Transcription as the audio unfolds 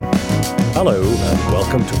Hello and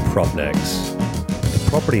welcome to PropNext, the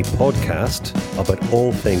property podcast about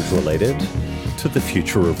all things related to the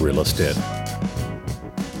future of real estate.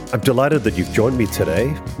 I'm delighted that you've joined me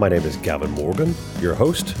today. My name is Gavin Morgan, your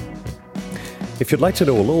host. If you'd like to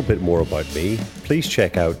know a little bit more about me, please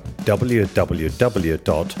check out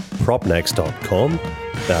www.propnext.com.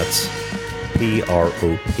 That's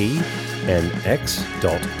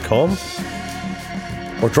propnx.com.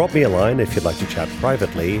 Or drop me a line if you'd like to chat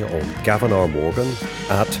privately on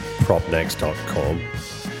gavinrmorgan@propnext.com.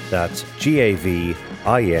 That's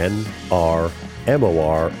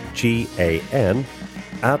GAVINRMORGAN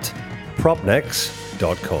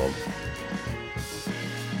 @propnext.com.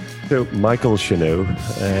 So, Michael Shenot,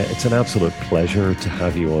 it's an absolute pleasure to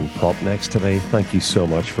have you on PropNext today. Thank you so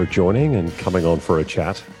much for joining and coming on for a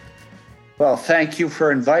chat. Well, thank you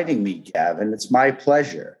for inviting me, Gavin. It's my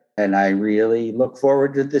pleasure. And I really look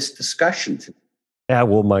forward to this discussion today. Yeah,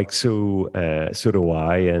 well, Mike, so do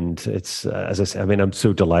I. And it's, as I said, I'm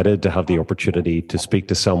so delighted to have the opportunity to speak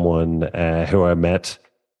to someone who I met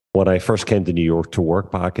when I first came to New York to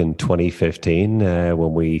work back in 2015,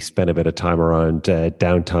 when we spent a bit of time around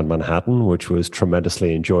downtown Manhattan, which was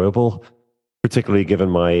tremendously enjoyable, particularly given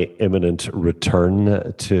my imminent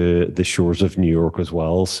return to the shores of New York as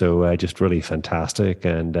well. So just really fantastic.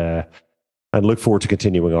 And look forward to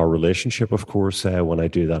continuing our relationship, of course, when I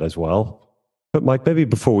do that as well. But Mike, maybe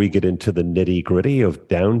before we get into the nitty gritty of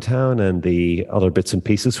downtown and the other bits and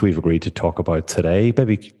pieces we've agreed to talk about today,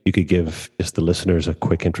 maybe you could give just the listeners a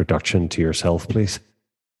quick introduction to yourself, please.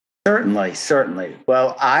 Certainly.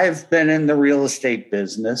 Well, I've been in the real estate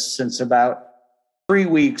business since about 3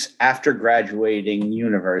 weeks after graduating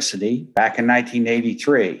university back in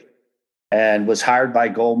 1983, and was hired by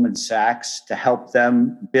Goldman Sachs to help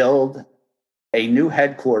them build a new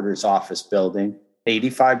headquarters office building,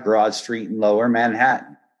 85 Broad Street in Lower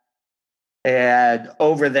Manhattan. And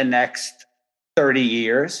over the next 30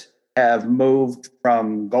 years, have moved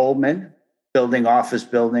from Goldman, building office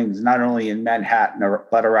buildings not only in Manhattan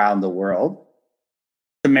but around the world,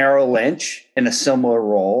 to Merrill Lynch in a similar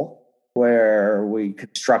role, where we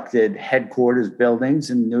constructed headquarters buildings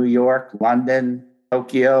in New York, London,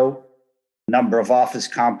 Tokyo, a number of office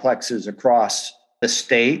complexes across the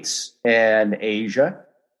States and Asia.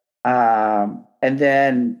 And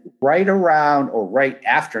then right around or right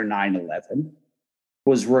after 9/11,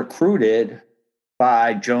 was recruited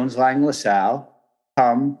by Jones Lang LaSalle,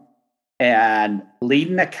 come and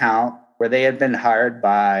lead an account where they had been hired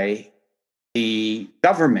by the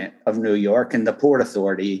government of New York and the Port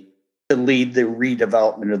Authority to lead the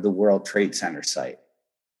redevelopment of the World Trade Center site.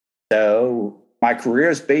 So my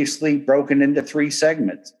career is basically broken into 3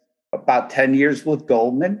 segments. About 10 years with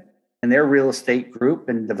Goldman and their real estate group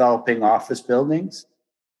and developing office buildings.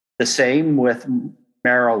 The same with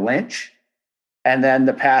Merrill Lynch. And then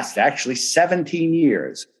the past actually 17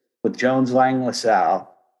 years with Jones Lang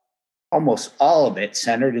LaSalle, almost all of it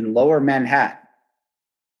centered in Lower Manhattan,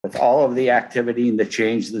 with all of the activity and the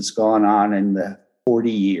change that's gone on in the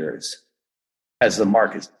 40 years as the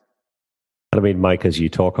market. Mike, as you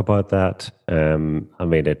talk about that,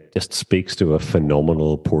 it just speaks to a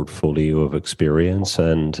phenomenal portfolio of experience.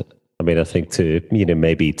 And I think to,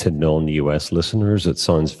 maybe to non-US listeners, it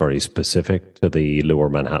sounds very specific to the Lower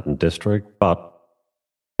Manhattan district. But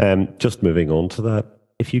just moving on to that,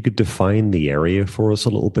 if you could define the area for us a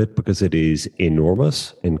little bit, because it is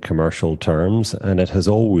enormous in commercial terms, and it has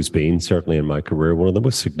always been, certainly in my career, one of the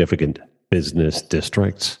most significant business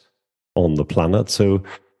districts on the planet. So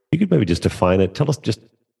you could maybe just define it. Tell us just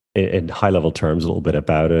in high-level terms a little bit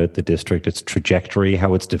about it, the district, its trajectory,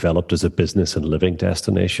 how it's developed as a business and living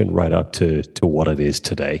destination, right up to what it is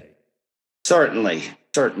today. Certainly.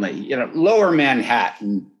 Lower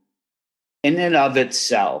Manhattan, in and of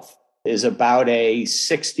itself, is about a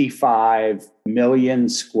 65 million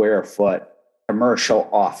square foot commercial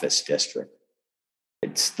office district.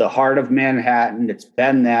 It's the heart of Manhattan. It's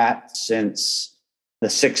been that since the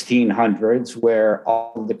 1600s, where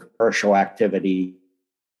all of the commercial activity,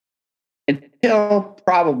 until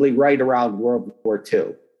probably right around World War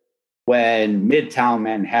II, when Midtown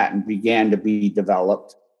Manhattan began to be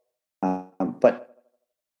developed. But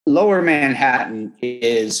Lower Manhattan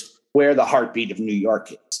is where the heartbeat of New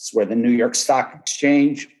York is. It's where the New York Stock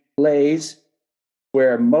Exchange lays,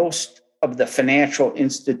 where most of the financial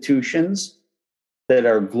institutions that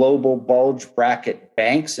are global bulge bracket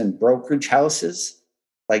banks and brokerage houses,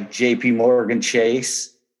 like JP Morgan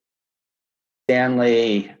Chase,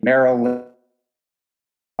 Stanley, Merrill Lynch,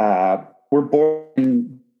 were born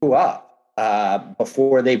and grew up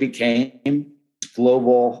before they became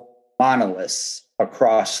global monoliths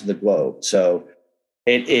across the globe. So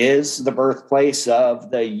It is the birthplace of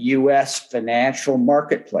the U.S. financial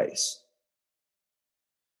marketplace.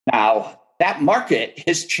 Now, that market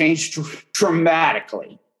has changed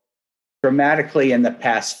dramatically in the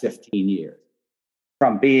past 15 years,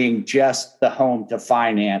 from being just the home to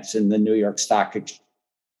finance in the New York Stock Exchange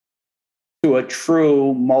to a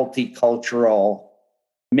true multicultural,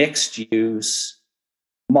 mixed-use,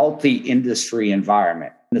 multi-industry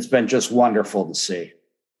environment. And it's been just wonderful to see.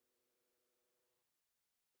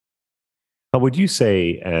 And would you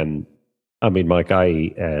say, I mean, Mike,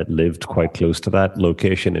 I lived quite close to that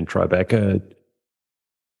location in Tribeca,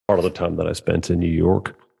 part of the time that I spent in New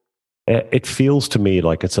York. It feels to me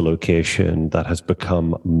like it's a location that has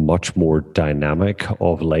become much more dynamic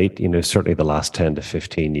of late, certainly the last 10 to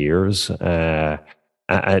 15 years.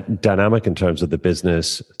 Dynamic in terms of the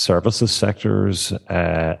business services sectors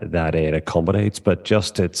that it accommodates, but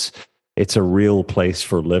just it's a real place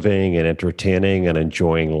for living and entertaining and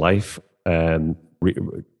enjoying life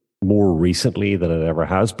more recently than it ever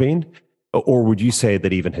has been. Or would you say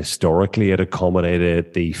that even historically it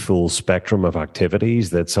accommodated the full spectrum of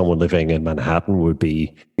activities that someone living in Manhattan would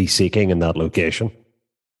be seeking in that location?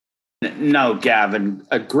 No, Gavin,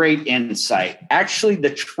 a great insight. Actually, the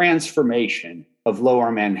transformation of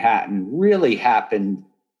Lower Manhattan really happened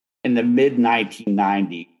in the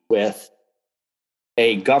mid-1990s with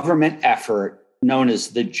a government effort known as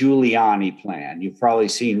the Giuliani Plan. You've probably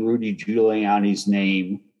seen Rudy Giuliani's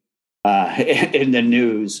name in the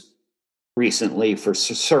news recently for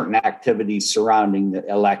certain activities surrounding the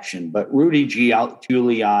election. But Rudy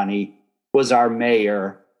Giuliani was our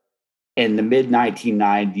mayor in the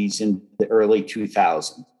mid-1990s and the early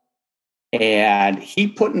 2000s. And he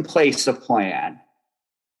put in place a plan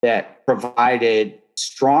that provided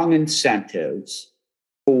strong incentives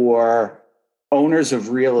for owners of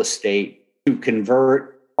real estate to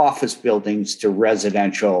convert office buildings to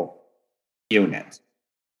residential units.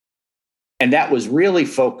 And that was really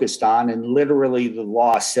focused on, and literally the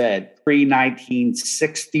law said,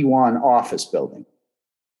 pre-1961 office buildings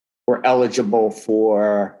were eligible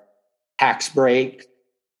for tax breaks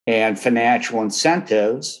and financial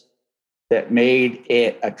incentives that made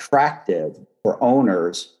it attractive for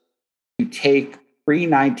owners to take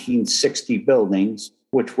pre-1960 buildings,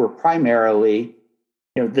 which were primarily,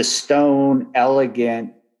 the stone,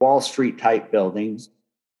 elegant Wall Street type buildings,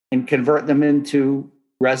 and convert them into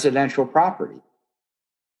residential property.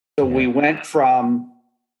 So we went from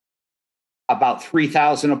about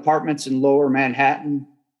 3,000 apartments in Lower Manhattan,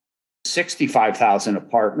 65,000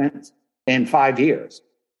 apartments in 5 years,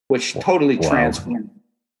 which totally transformed.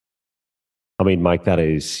 I mean, Mike, that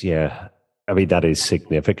is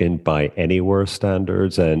significant by anywhere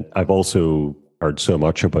standards. And I've also heard so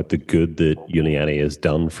much about the good that Giuliani has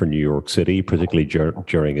done for New York City, particularly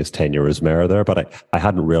during his tenure as mayor there. But I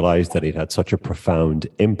hadn't realized that it had such a profound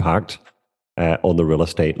impact on the real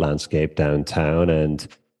estate landscape downtown. And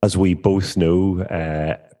as we both know,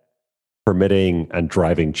 permitting and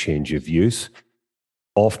driving change of use,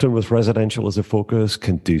 often with residential as a focus,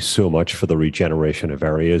 can do so much for the regeneration of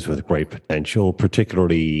areas with great potential,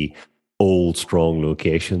 particularly old, strong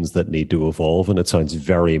locations that need to evolve. And it sounds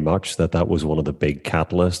very much that was one of the big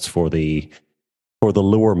catalysts for the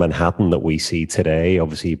Lower Manhattan that we see today,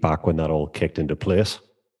 obviously back when that all kicked into place.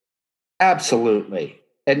 Absolutely.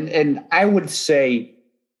 And I would say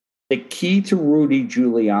the key to Rudy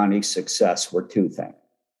Giuliani's success were two things.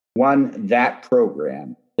 One, that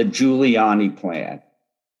program, the Giuliani Plan,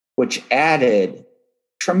 which added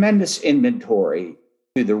tremendous inventory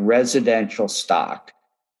to the residential stock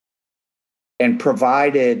and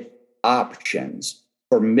provided options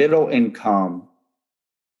for middle income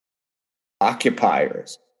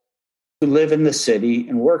occupiers who live in the city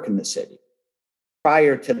and work in the city.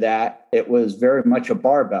 Prior to that, it was very much a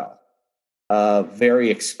barbell of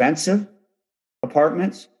very expensive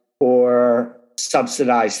apartments or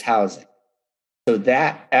subsidized housing. So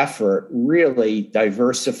that effort really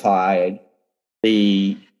diversified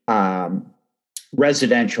the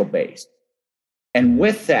residential base. And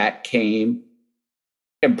with that came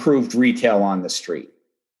improved retail on the street,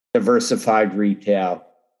 diversified retail.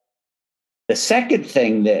 The second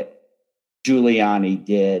thing that Giuliani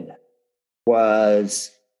did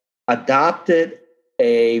was adopted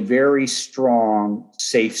a very strong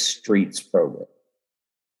safe streets program.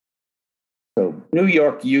 So New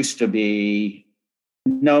York used to be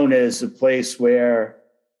known as a place where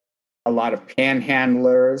a lot of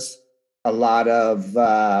panhandlers, a lot of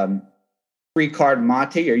free card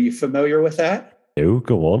Monte. Are you familiar with that? No,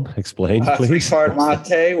 go on. Explain, please. Free card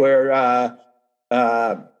Monte, where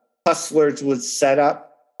hustlers would set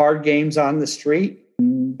up card games on the street.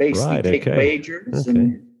 and basically Right. take Okay. wagers.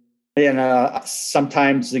 Okay. And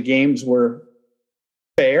sometimes the games were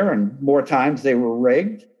fair and more times they were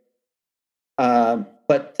rigged.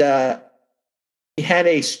 But he had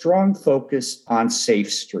a strong focus on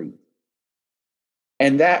Safe Street.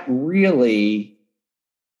 And that really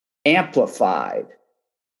amplified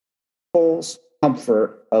people's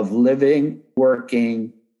comfort of living,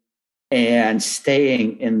 working, and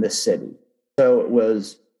staying in the city. So it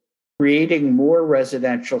was creating more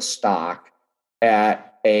residential stock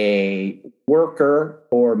at a worker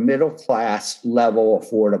or middle class level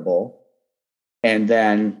affordable, and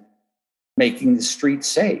then making the streets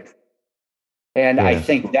safe. And I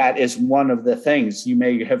think that is one of the things. You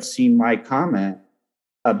may have seen my comment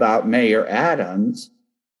about Mayor Adams,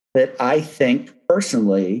 that I think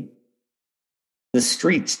personally, the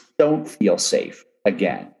streets don't feel safe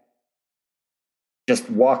again. Just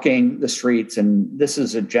walking the streets, and this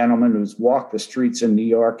is a gentleman who's walked the streets in New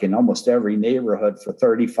York in almost every neighborhood for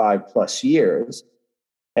 35 plus years.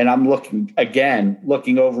 And I'm looking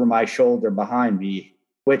over my shoulder behind me,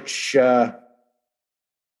 which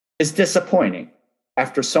is disappointing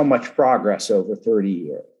after so much progress over 30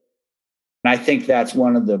 years. And I think that's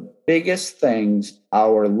one of the biggest things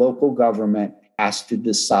our local government has to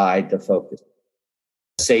decide to focus on.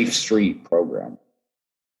 Safe Street program.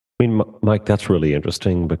 I mean, Mike, that's really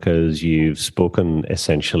interesting because you've spoken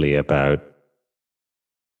essentially about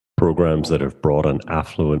programs that have brought an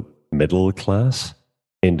affluent middle class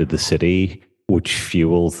into the city, which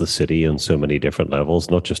fuels the city on so many different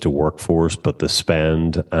levels, not just the workforce, but the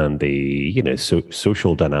spend and the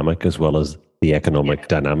social dynamic as well as the economic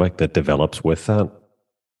dynamic that develops with that.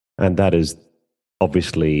 And that is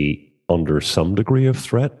obviously under some degree of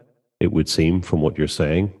threat, it would seem, from what you're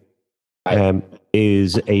saying.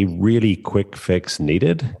 Is a really quick fix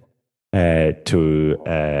needed to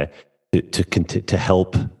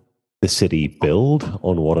help the city build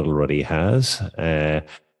on what it already has?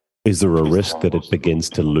 Is there a risk that it begins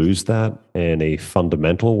to lose that in a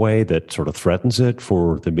fundamental way that sort of threatens it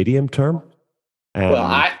for the medium term? Well,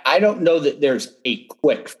 I don't know that there's a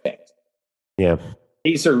quick fix. Yeah.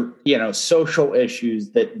 These are, social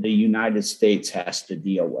issues that the United States has to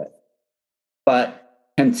deal with. But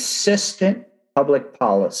consistent public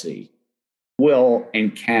policy will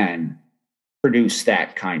and can produce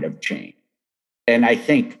that kind of change. And I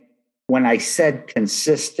think when I said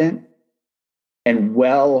consistent and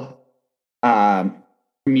well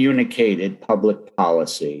communicated public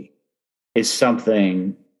policy is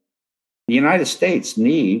something the United States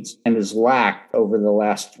needs and has lacked over the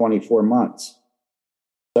last 24 months,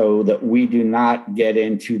 so that we do not get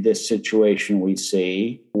into this situation we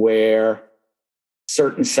see where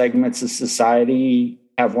certain segments of society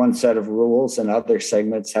have one set of rules and other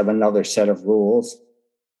segments have another set of rules.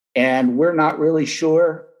 And we're not really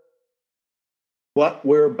sure what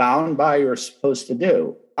we're bound by or supposed to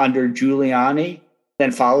do. Under Giuliani,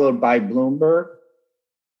 then followed by Bloomberg,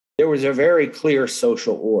 there was a very clear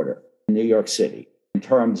social order in New York City in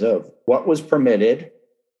terms of what was permitted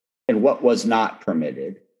and what was not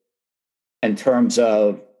permitted, in terms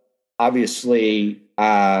of obviously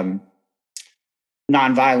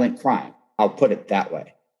nonviolent crime. I'll put it that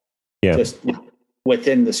way. Yeah. Just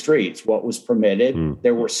within the streets, what was permitted.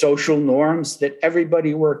 There were social norms that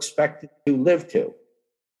everybody were expected to live to.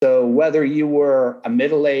 So whether you were a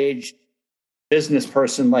middle-aged business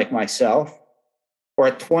person like myself or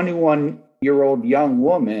a 21-year-old young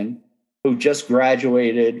woman who just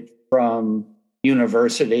graduated from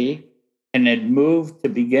university and had moved to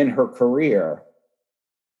begin her career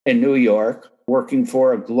in New York, working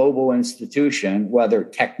for a global institution, whether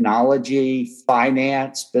technology,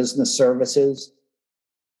 finance, business services,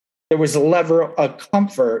 there was a level of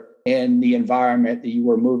comfort in the environment that you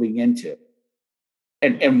were moving into.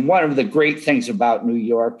 And one of the great things about New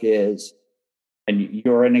York is, and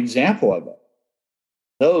you're an example of it,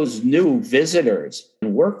 those new visitors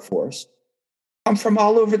and workforce come from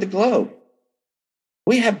all over the globe.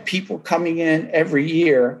 We have people coming in every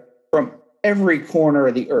year from every corner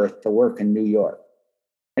of the earth to work in New York.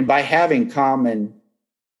 And by having common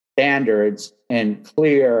standards and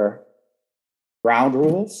clear ground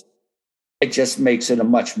rules, it just makes it a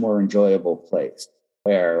much more enjoyable place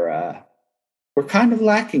where we're kind of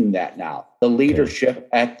lacking that now. The leadership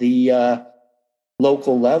at the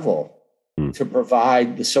local level to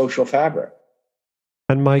provide the social fabric.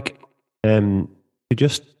 And Mike,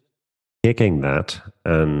 just taking that,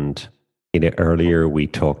 and earlier we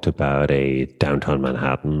talked about a downtown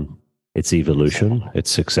Manhattan, its evolution, its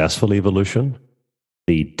successful evolution,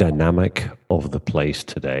 the dynamic of the place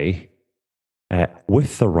today,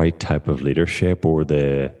 with the right type of leadership or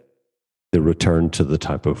the the return to the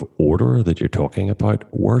type of order that you're talking about,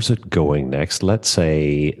 where's it going next? Let's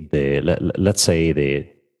say the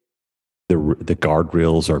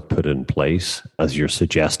guardrails are put in place as you're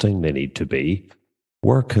suggesting they need to be.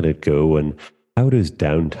 Where could it go, and how does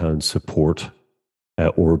downtown support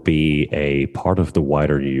or be a part of the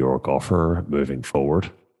wider New York offer moving forward?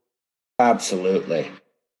 Absolutely.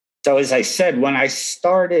 So as I said, when I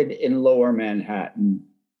started in Lower Manhattan,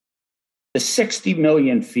 the 60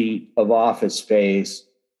 million feet of office space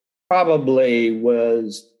probably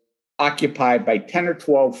was occupied by 10 or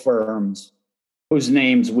 12 firms whose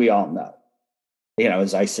names we all know.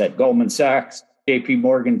 As I said, Goldman Sachs, JP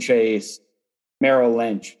Morgan Chase, Merrill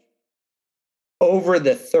Lynch. Over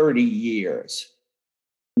the 30 years,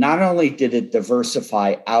 not only did it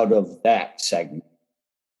diversify out of that segment,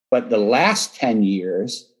 but the last 10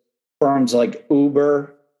 years, firms like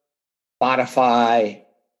Uber, Spotify,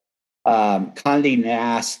 Condé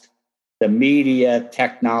Nast, the media,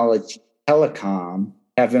 technology, telecom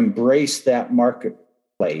have embraced that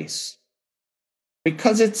marketplace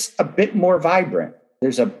because it's a bit more vibrant.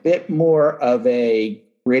 There's a bit more of a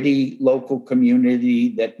gritty local community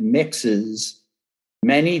that mixes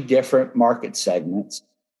many different market segments.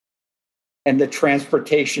 And the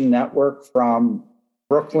transportation network from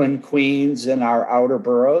Brooklyn, Queens, and our outer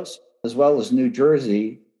boroughs, as well as New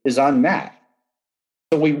Jersey, is unmatched.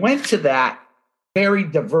 So we went to that very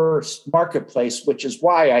diverse marketplace, which is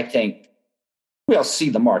why I think we'll see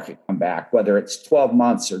the market come back, whether it's 12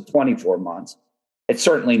 months or 24 months. It's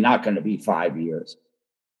certainly not going to be 5 years.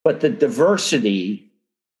 But the diversity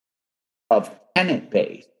of tenant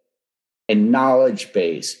base and knowledge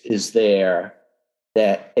base is there,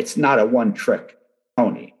 that it's not a one-trick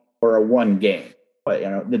pony or a one game. But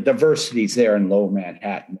the diversity is there in Lower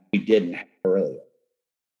Manhattan we didn't have earlier.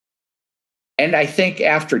 And I think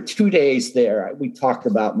after 2 days there, we talked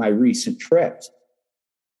about my recent trips,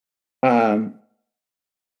 where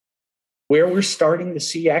we're starting to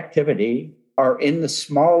see activity are in the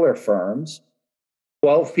smaller firms,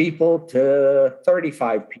 12 people to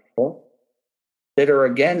 35 people, that are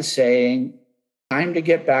again saying, time to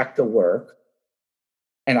get back to work.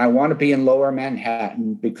 And I want to be in Lower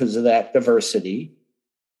Manhattan because of that diversity.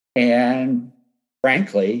 And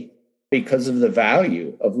frankly, because of the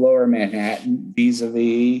value of Lower Manhattan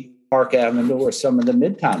vis-a-vis Park Avenue or some of the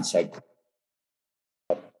Midtown segments.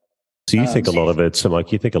 So you think a lot of it, so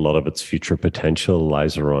Mike, you think a lot of its future potential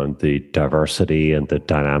lies around the diversity and the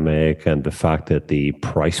dynamic and the fact that the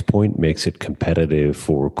price point makes it competitive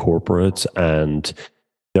for corporates and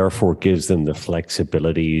therefore gives them the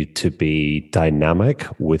flexibility to be dynamic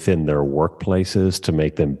within their workplaces to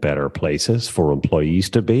make them better places for employees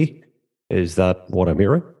to be. Is that what I'm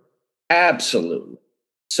hearing? Absolutely.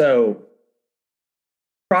 So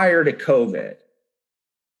prior to COVID,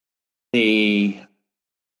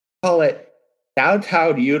 call it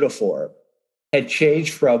downtown uniform had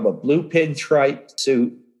changed from a blue pinstripe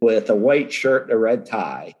suit with a white shirt and a red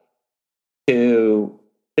tie to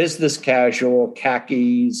business casual,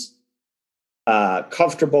 khakis,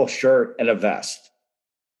 comfortable shirt, and a vest.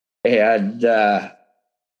 And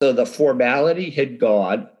so the formality had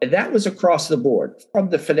gone, and that was across the board, from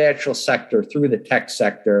the financial sector, through the tech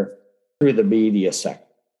sector, through the media sector.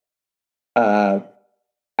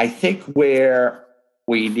 I think where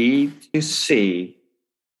we need to see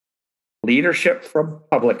leadership from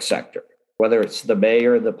public sector, whether it's the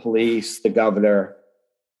mayor, the police, the governor,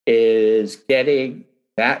 is getting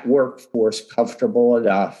that workforce comfortable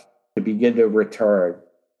enough to begin to return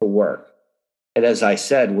to work. And as I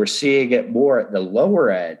said, we're seeing it more at the lower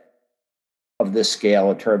end of the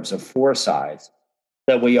scale in terms of floor size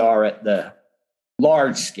than we are at the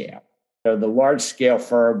large scale. The large scale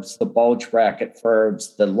firms, the bulge bracket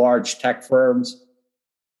firms, the large tech firms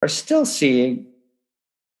are still seeing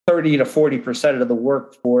 30 to 40% of the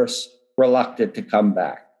workforce reluctant to come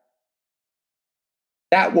back.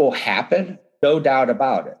 That will happen, no doubt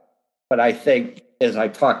about it. But I think, as I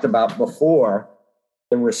talked about before,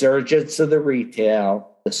 the resurgence of the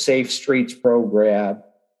retail, the Safe Streets program,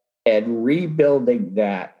 and rebuilding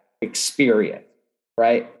that experience,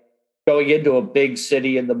 right? Going into a big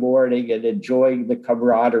city in the morning and enjoying the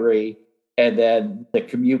camaraderie and then the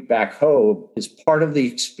commute back home is part of the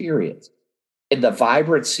experience. And the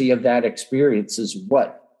vibrancy of that experience is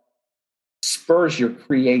what spurs your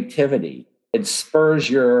creativity and spurs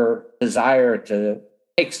your desire to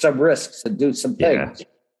take some risks and do some things.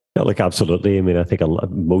 Yeah, like absolutely. I mean, I think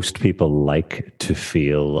most people like to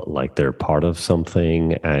feel like they're part of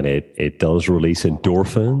something, and it does release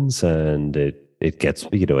endorphins, and it gets,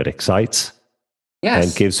 it excites,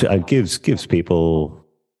 yes, and gives people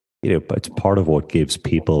it's part of what gives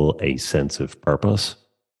people a sense of purpose.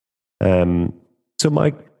 So,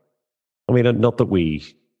 Mike, I mean, not that we,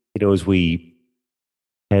 as we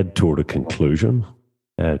head toward a conclusion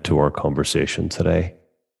to our conversation today,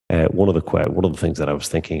 one of the things that I was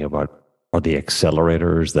thinking about are the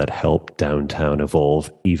accelerators that help downtown evolve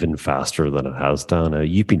even faster than it has done.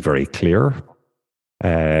 You've been very clear.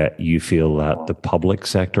 You feel that the public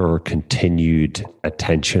sector or continued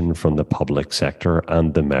attention from the public sector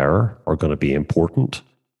and the mayor are going to be important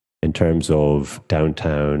in terms of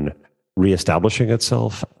downtown reestablishing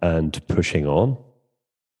itself and pushing on.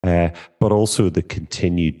 But also the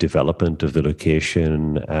continued development of the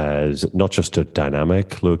location as not just a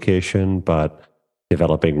dynamic location, but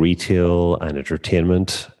developing retail and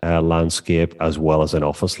entertainment landscape as well as an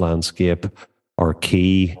office landscape are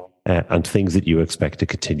key and things that you expect to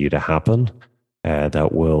continue to happen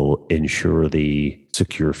that will ensure the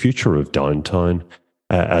secure future of downtown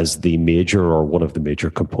as the major or one of the major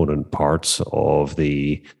component parts of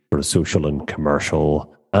the sort of social and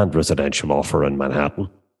commercial and residential offer in Manhattan.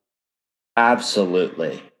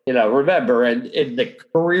 Absolutely. Remember, in the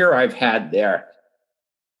career I've had there,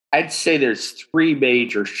 I'd say there's three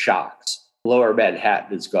major shocks Lower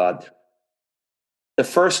Manhattan has gone through. The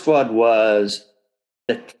first one was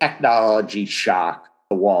the technology shock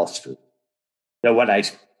to Wall Street. When I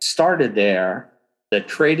started there, the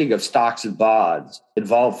trading of stocks and bonds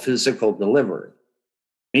involved physical delivery,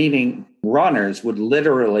 meaning runners would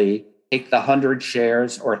literally take the 100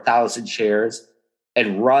 shares or 1,000 shares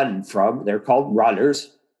and run from, they're called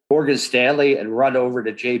runners, Morgan Stanley, and run over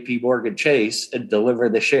to JP Morgan Chase and deliver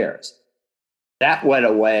the shares. That went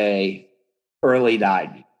away early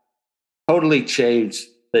 90s. Totally changed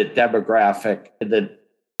the demographic and the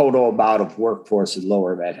total amount of workforce in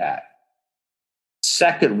Lower Manhattan.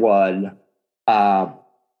 Second one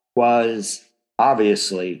was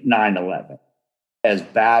obviously 9/11, as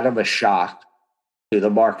bad of a shock to the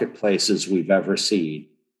marketplaces we've ever seen.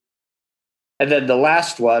 And then the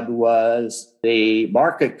last one was the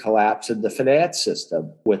market collapse in the finance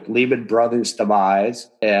system with Lehman Brothers'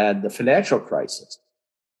 demise and the financial crisis.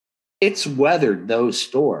 It's weathered those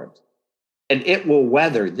storms, and it will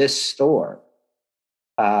weather this storm.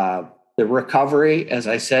 The recovery, as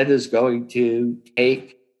I said, is going to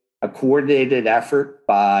take a coordinated effort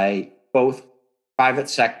by both private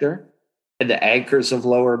sector and the anchors of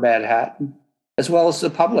Lower Manhattan, as well as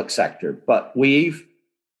the public sector. But we've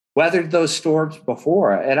weathered those storms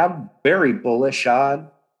before, and I'm very bullish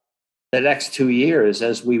on the next 2 years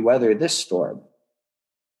as we weather this storm.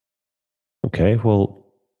 Okay, well,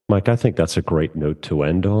 Mike, I think that's a great note to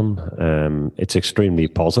end on. It's extremely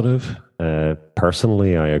positive.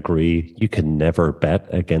 Personally, I agree. You can never bet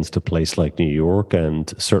against a place like New York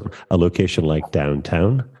and a location like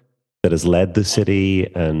downtown that has led the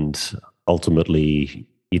city and ultimately,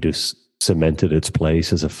 cemented its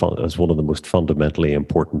place as one of the most fundamentally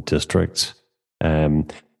important districts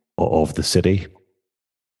of the city.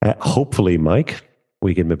 Hopefully, Mike,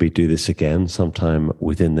 we can maybe do this again sometime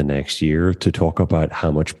within the next year to talk about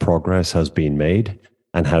how much progress has been made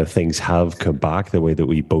and how things have come back the way that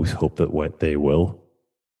we both hope that they will.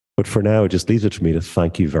 But for now, it just leaves it to me to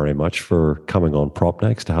thank you very much for coming on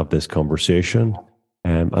PropNext to have this conversation.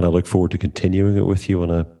 And I look forward to continuing it with you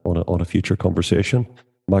on a future conversation.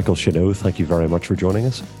 Michael Shenot, thank you very much for joining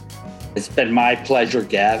us. It's been my pleasure,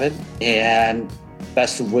 Gavin, and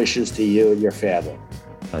best of wishes to you and your family.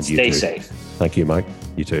 And stay safe. Thank you, Mike.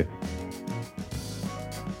 You too.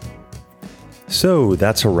 So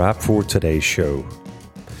that's a wrap for today's show.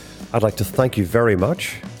 I'd like to thank you very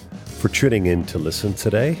much for tuning in to listen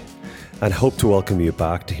today and hope to welcome you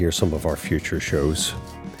back to hear some of our future shows.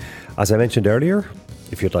 As I mentioned earlier,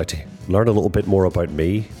 if you'd like to learn a little bit more about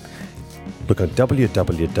me, look at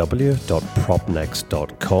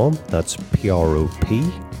www.propnext.com. That's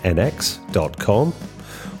PROPNX.com.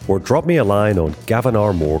 Or drop me a line on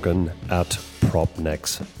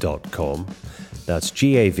gavinrmorgan@propnext.com. That's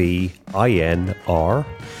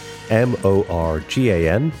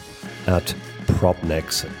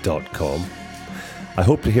GAVINRMORGAN@propnext.com. I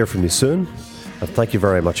hope to hear from you soon, and thank you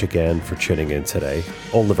very much again for tuning in today.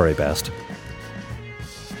 All the very best.